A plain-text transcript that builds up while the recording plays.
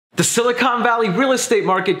The Silicon Valley real estate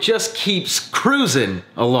market just keeps cruising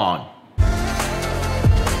along.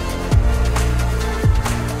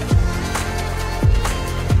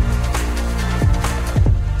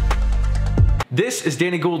 This is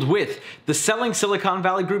Danny Gould with the Selling Silicon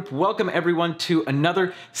Valley Group. Welcome everyone to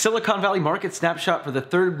another Silicon Valley market snapshot for the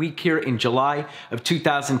third week here in July of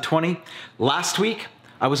 2020. Last week,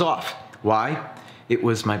 I was off. Why? It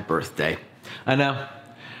was my birthday. I know.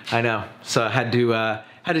 So I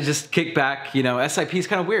had to just kick back. You know, SIP is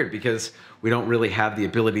kind of weird because we don't really have the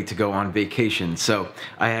ability to go on vacation. So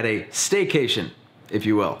I had a staycation, if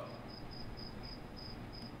you will.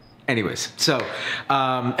 Anyways,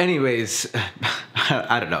 I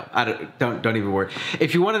don't know. Don't even worry.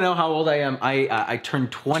 If you want to know how old I am, I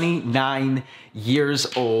turned 29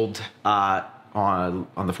 years old on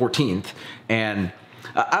the 14th, and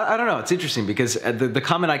I don't know. It's interesting because the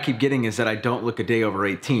comment I keep getting is that I don't look a day over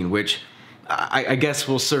 18, which I guess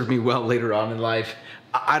will serve me well later on in life.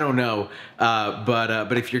 I don't know,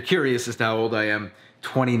 but if you're curious as to how old I am,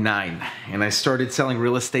 29, and I started selling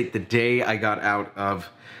real estate the day I got out of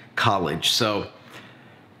college. So,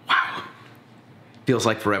 wow, feels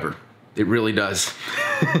like forever. It really does.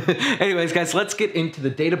 Anyways, guys, let's get into the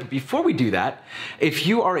data. But before we do that, if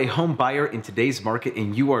you are a home buyer in today's market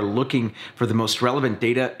and you are looking for the most relevant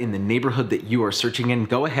data in the neighborhood that you are searching in,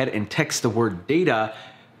 go ahead and text the word data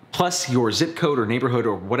plus your zip code or neighborhood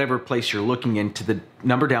or whatever place you're looking in to the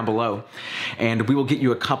number down below, and we will get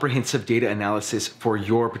you a comprehensive data analysis for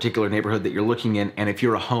your particular neighborhood that you're looking in. And if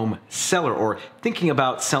you're a home seller or thinking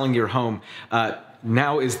about selling your home,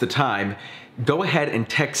 now is the time. Go ahead and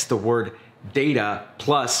text the word data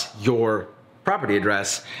plus your property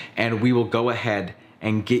address, and we will go ahead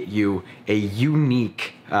and get you a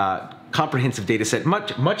unique, comprehensive data set,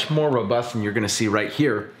 much more robust than you're gonna see right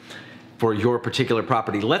here for your particular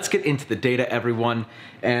property. Let's get into the data, everyone.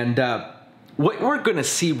 And what we're gonna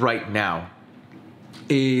see right now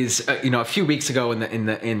is, a few weeks ago in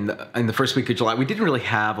the first week of July, we didn't really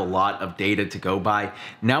have a lot of data to go by.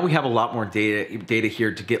 Now we have a lot more data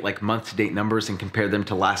here to get like month-to-date numbers and compare them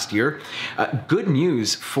to last year. Good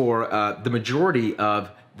news for the majority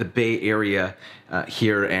of the Bay Area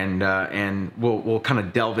here, and we'll kind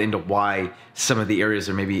of delve into why some of the areas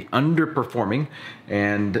are maybe underperforming,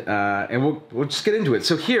 and we'll just get into it.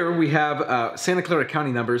 So here we have Santa Clara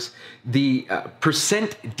County numbers. The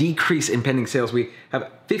percent decrease in pending sales. We have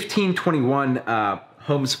 1521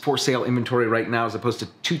 homes for sale inventory right now, as opposed to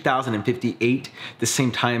 2,058 the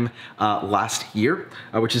same time last year,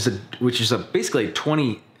 which is basically a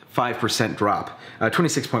 25% drop,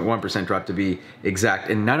 26.1% drop to be exact,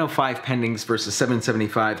 and 905 pendings versus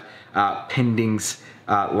 775 pendings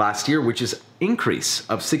last year, which is increase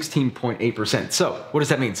of 16.8%. So what does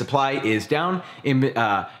that mean? Supply is down,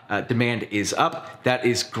 demand is up. That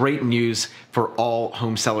is great news for all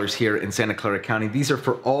home sellers here in Santa Clara County. These are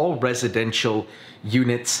for all residential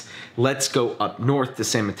units. Let's go up north to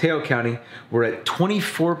San Mateo County. We're at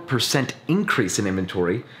 24% increase in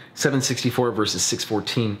inventory, 764 versus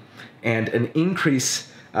 614, and an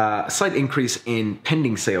increase, slight increase in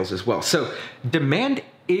pending sales as well. So demand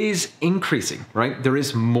is increasing, right? There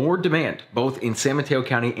is more demand both in San Mateo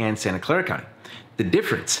County and Santa Clara County. The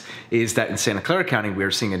difference is that in Santa Clara County,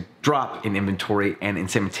 we're seeing a drop in inventory, and in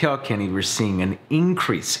San Mateo County, we're seeing an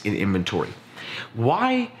increase in inventory.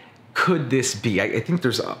 Why could this be? I think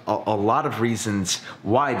there's a lot of reasons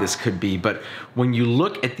why this could be, but when you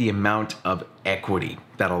look at the amount of equity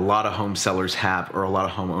that a lot of home sellers have, or a lot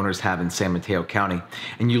of homeowners have in San Mateo County,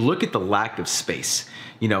 and you look at the lack of space,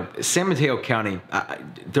 San Mateo County,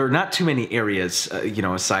 there are not too many areas,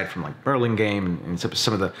 aside from like Burlingame and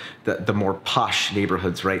some of the more posh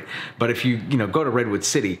neighborhoods, right? But if you go to Redwood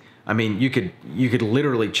City, I mean, you could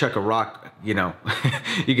literally chuck a rock, you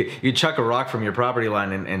could chuck a rock from your property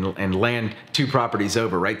line and land 2 properties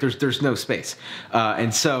over, right? There's no space,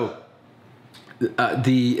 and so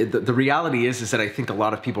the reality is that I think a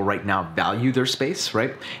lot of people right now value their space,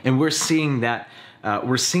 right? And we're seeing that.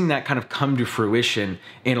 Kind of come to fruition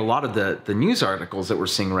in a lot of the news articles that we're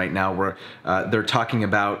seeing right now, where they're talking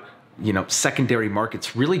about secondary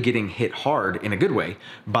markets really getting hit hard in a good way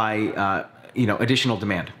by additional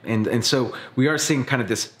demand, and so we are seeing kind of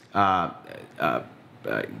this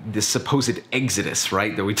this supposed exodus,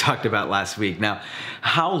 right, that we talked about last week. Now,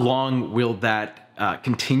 how long will that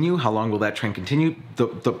continue? How long will that trend continue?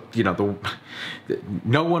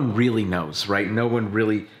 No one really knows, right? No one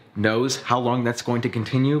really knows how long that's going to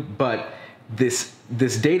continue, but this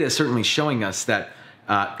data is certainly showing us that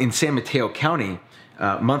in San Mateo County,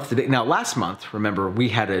 month to date. Now, last month, remember, we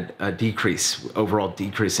had a decrease, overall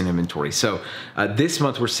decrease in inventory. So this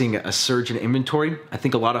month, we're seeing a surge in inventory. I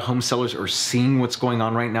think a lot of home sellers are seeing what's going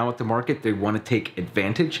on right now with the market. They want to take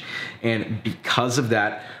advantage. And because of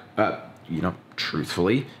that,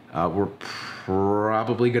 truthfully, we're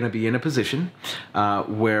probably going to be in a position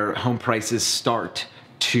where home prices start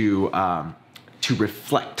to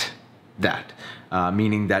reflect that,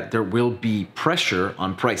 meaning that there will be pressure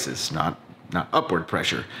on prices, not upward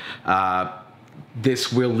pressure.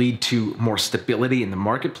 This will lead to more stability in the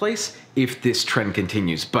marketplace if this trend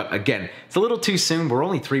continues. But again, it's a little too soon. We're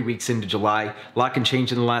only 3 weeks into July. A lot can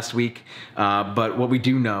change in the last week. But what we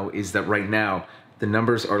do know is that right now, the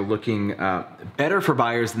numbers are looking better for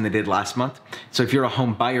buyers than they did last month. So if you're a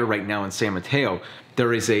home buyer right now in San Mateo,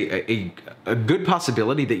 there is a good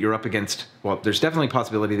possibility that you're up against, well, there's definitely a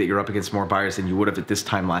possibility that you're up against more buyers than you would have at this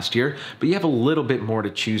time last year, but you have a little bit more to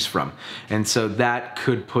choose from. And so that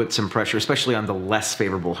could put some pressure, especially on the less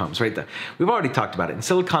favorable homes, right? We've already talked about it. In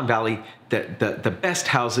Silicon Valley, the best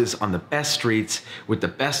houses on the best streets with the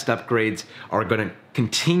best upgrades are going to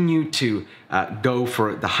continue to go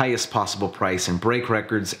for the highest possible price and break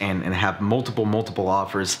records and have multiple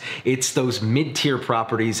offers. It's those mid-tier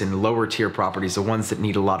properties and lower tier properties, the ones that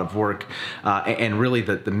need a lot of work, and really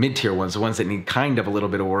the mid-tier ones, the ones that need kind of a little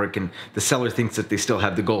bit of work, and the seller thinks that they still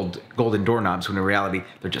have the golden doorknobs when in reality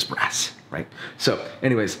they're just brass, right? So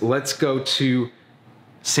anyways, let's go to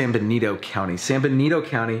San Benito County. San Benito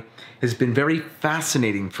County has been very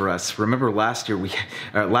fascinating for us. Remember last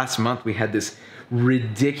month we had this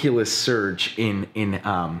ridiculous surge in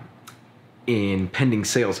pending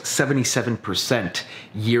sales, 77%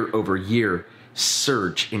 year over year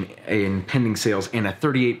surge in pending sales and a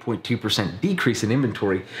 38.2% decrease in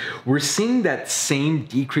inventory. We're seeing that same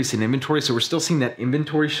decrease in inventory, so we're still seeing that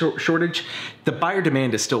inventory shortage. The buyer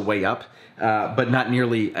demand is still way up, but not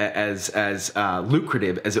nearly as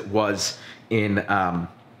lucrative as it was in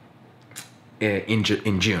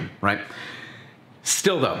June, right?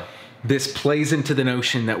 Still though, this plays into the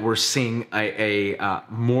notion that we're seeing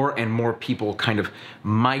more and more people kind of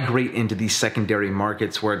migrate into these secondary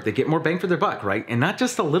markets where they get more bang for their buck, right? And not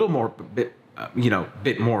just a little more bit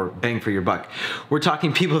more bang for your buck. We're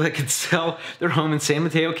talking people that could sell their home in San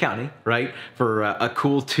Mateo County, right, for a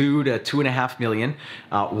cool $2 to $2.5 million,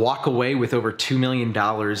 walk away with over $2 million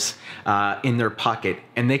in their pocket,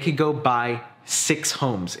 and they could go buy 6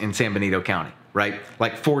 homes in San Benito County, right?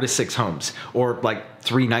 Like 4 to 6 homes, or like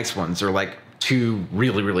 3 nice ones, or like 2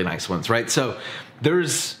 really, really nice ones, right? So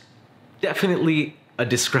there's definitely a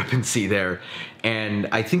discrepancy there, and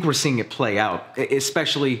I think we're seeing it play out,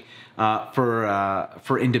 especially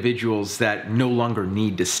for individuals that no longer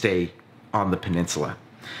need to stay on the peninsula.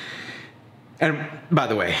 And by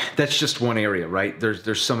the way, that's just one area, right?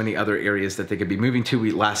 There's so many other areas that they could be moving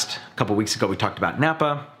to. Last couple weeks ago, we talked about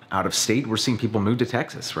Napa. Out of state, we're seeing people move to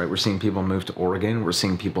Texas, right? We're seeing people move to Oregon. We're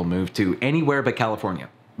seeing people move to anywhere but California,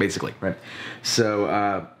 basically, right?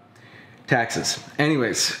 So taxes.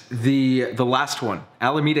 Anyways, the last one,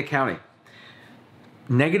 Alameda County,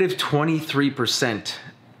 negative 23%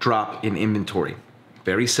 drop in inventory,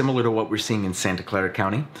 very similar to what we're seeing in Santa Clara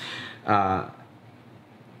County, and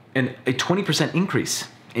a 20% increase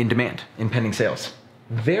in demand in pending sales.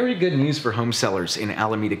 Very good news for home sellers in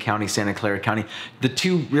Alameda County, Santa Clara County. The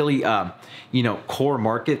two really, core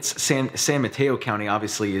markets. San Mateo County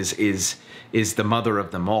obviously is the mother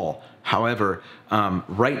of them all. However,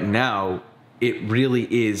 right now it really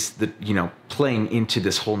is playing into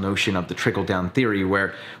this whole notion of the trickle down theory,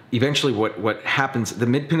 where eventually what happens, the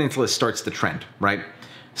Mid Peninsula starts the trend, right?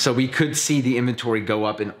 So we could see the inventory go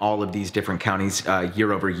up in all of these different counties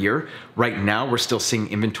year over year. Right now, we're still seeing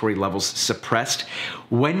inventory levels suppressed.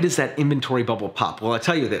 When does that inventory bubble pop? Well, I'll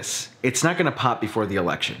tell you this, it's not gonna pop before the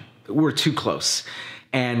election. We're too close.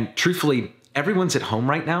 And truthfully, everyone's at home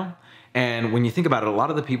right now. And when you think about it, a lot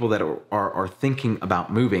of the people that are thinking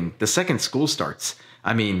about moving, the second school starts,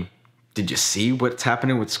 I mean, did you see what's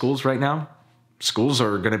happening with schools right now? Schools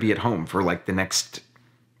are gonna be at home for like the next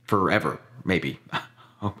forever, maybe.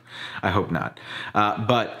 I hope not.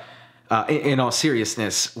 But in all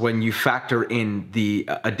seriousness, when you factor in the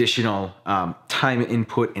additional time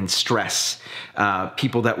input and stress,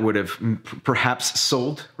 people that would have perhaps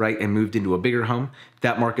sold, right, and moved into a bigger home,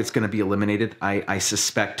 that market's going to be eliminated. I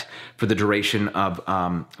suspect for the duration of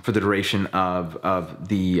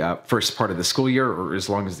the first part of the school year, or as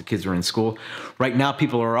long as the kids are in school. Right now,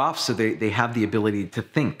 people are off, so they have the ability to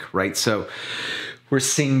think, right? So we're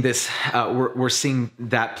seeing this. We're seeing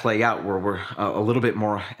that play out, where we're a little bit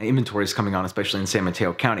more inventory is coming on, especially in San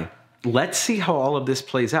Mateo County. let's see how all of this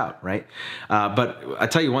plays out, right? But I'll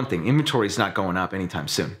tell you one thing, inventory is not going up anytime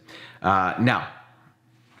soon. Now,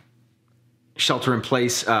 shelter in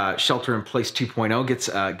place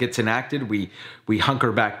 2.0 gets enacted. We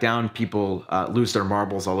hunker back down. People lose their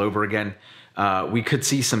marbles all over again. We could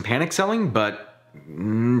see some panic selling, but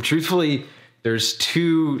truthfully, there's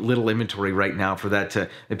too little inventory right now for that to.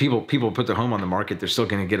 If people put their home on the market, they're still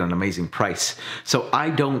going to get an amazing price. So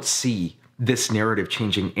I don't see this narrative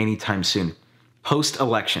changing anytime soon.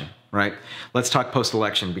 Post-election, right? Let's talk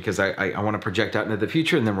post-election because I want to project out into the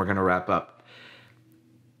future, and then we're going to wrap up.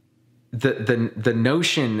 The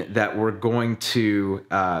notion that we're going to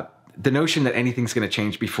the notion that anything's going to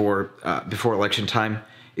change before election time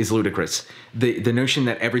is ludicrous. The notion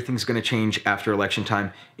that everything's going to change after election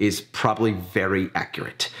time is probably very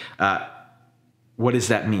accurate. What does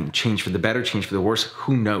that mean? Change for the better, change for the worse?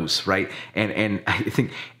 Who knows, right? And I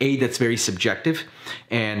think that's very subjective,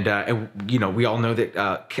 and you know, we all know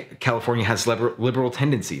that California has liberal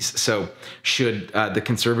tendencies. So should the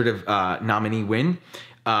conservative nominee win,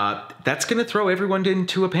 that's going to throw everyone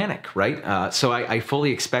into a panic, right? So I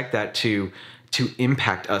fully expect that to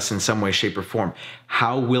impact us in some way, shape, or form.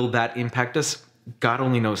 How will that impact us? God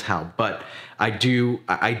only knows how. But I do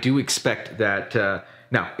expect that.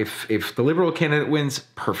 Now, if the liberal candidate wins,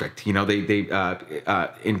 perfect. You know, they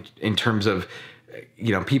in terms of,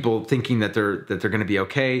 you know, people thinking that they're going to be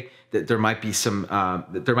okay. That there might be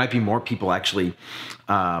there might be more people actually.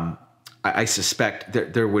 I suspect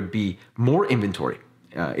there would be more inventory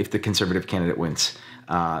if the conservative candidate wins.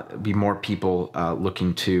 Be more people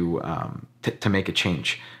looking to make a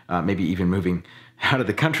change, maybe even moving out of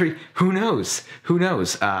the country. Who knows? Who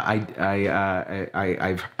knows? I've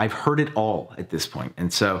heard it all at this point,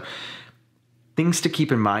 and so things to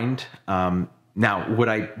keep in mind. Now, would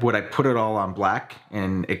I put it all on black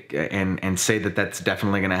and say that that's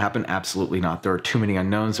definitely going to happen? Absolutely not. There are too many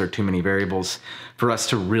unknowns. There are too many variables for us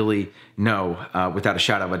to really know without a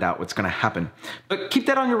shadow of a doubt what's going to happen. But keep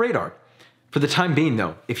that on your radar. For the time being,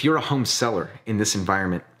 though, if you're a home seller in this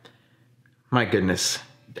environment, my goodness,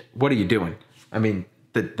 what are you doing? I mean,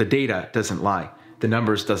 the data doesn't lie. The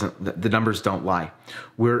numbers don't lie.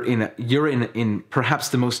 You're in perhaps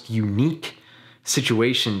the most unique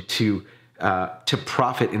situation to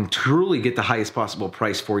profit and truly get the highest possible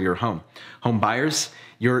price for your home. Home buyers,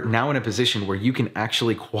 you're now in a position where you can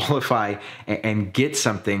actually qualify and get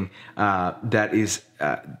something that is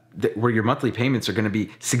where your monthly payments are going to be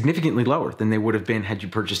significantly lower than they would have been had you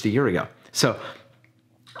purchased a year ago. So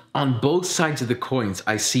on both sides of the coins,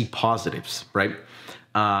 I see positives, right?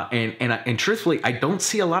 And truthfully, I don't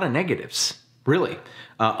see a lot of negatives, really,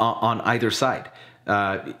 on either side.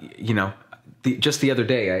 You know, just the other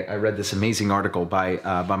day, I read this amazing article by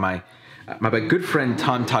my good friend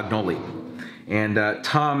Tom Tognoli, and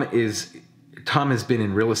Tom has been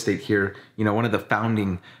in real estate here. You know, one of the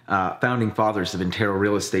founding fathers of Intero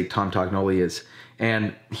real estate. Tom Tognoli is,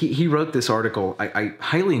 and he wrote this article. I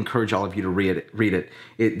highly encourage all of you to read it.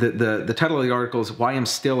 The title of the article is "Why I'm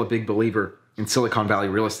Still a Big Believer in Silicon Valley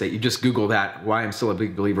Real Estate." You just Google that. Why I'm still a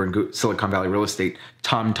big believer in Silicon Valley real estate.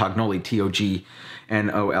 Tom Tognoli, Tognoli.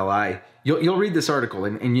 You'll read this article,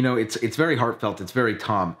 and you know it's very heartfelt. It's very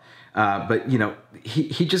Tom, but you know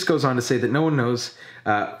he just goes on to say that no one knows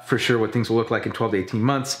for sure what things will look like in 12 to 18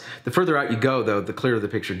 months. The further out you go, though, the clearer the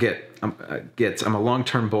picture gets. I'm a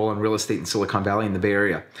long-term bull on real estate in Silicon Valley in the Bay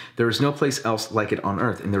Area. There is no place else like it on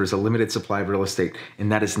earth, and there is a limited supply of real estate,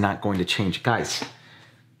 and that is not going to change, guys.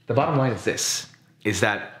 The bottom line is this: is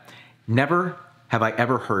that never have I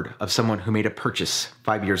ever heard of someone who made a purchase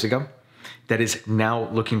 5 years ago that is now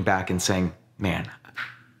looking back and saying, man,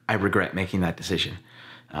 I regret making that decision.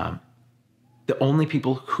 The only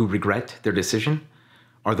people who regret their decision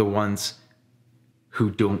are the ones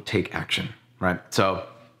who don't take action, right? So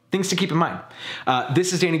things to keep in mind.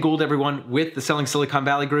 This is Danny Gould, everyone, with the Selling Silicon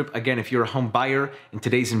Valley Group. Again, if you're a home buyer in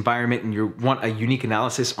today's environment and you want a unique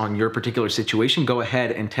analysis on your particular situation, go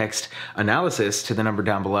ahead and text analysis to the number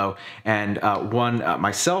down below, and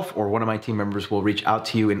myself or one of my team members will reach out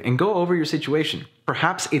to you and go over your situation.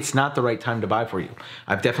 Perhaps it's not the right time to buy for you.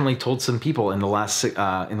 I've definitely told some people in the last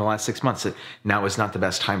 6 months that now is not the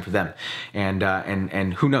best time for them,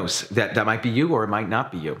 and who knows, that might be you or it might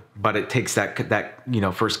not be you. But it takes that you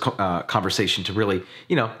know first conversation to really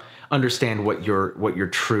understand what your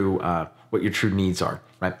true needs are,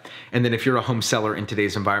 right? And then if you're a home seller in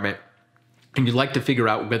today's environment, and you'd like to figure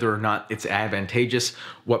out whether or not it's advantageous,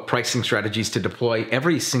 what pricing strategies to deploy,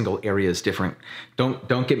 every single area is different.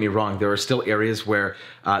 Don't get me wrong. There are still areas where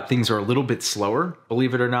things are a little bit slower,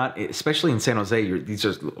 believe it or not, especially in San Jose. These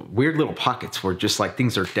are weird little pockets where just like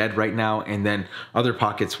things are dead right now. And then other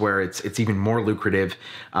pockets where it's even more lucrative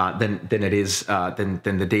than it is, than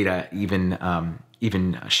the data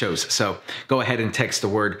even shows. So go ahead and text the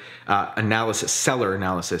word analysis, seller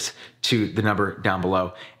analysis, to the number down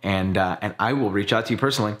below, and I will reach out to you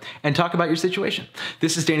personally and talk about your situation.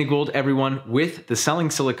 This is Danny Gould, everyone, with the Selling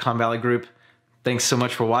Silicon Valley Group. Thanks so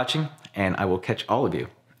much for watching, and I will catch all of you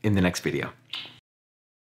in the next video.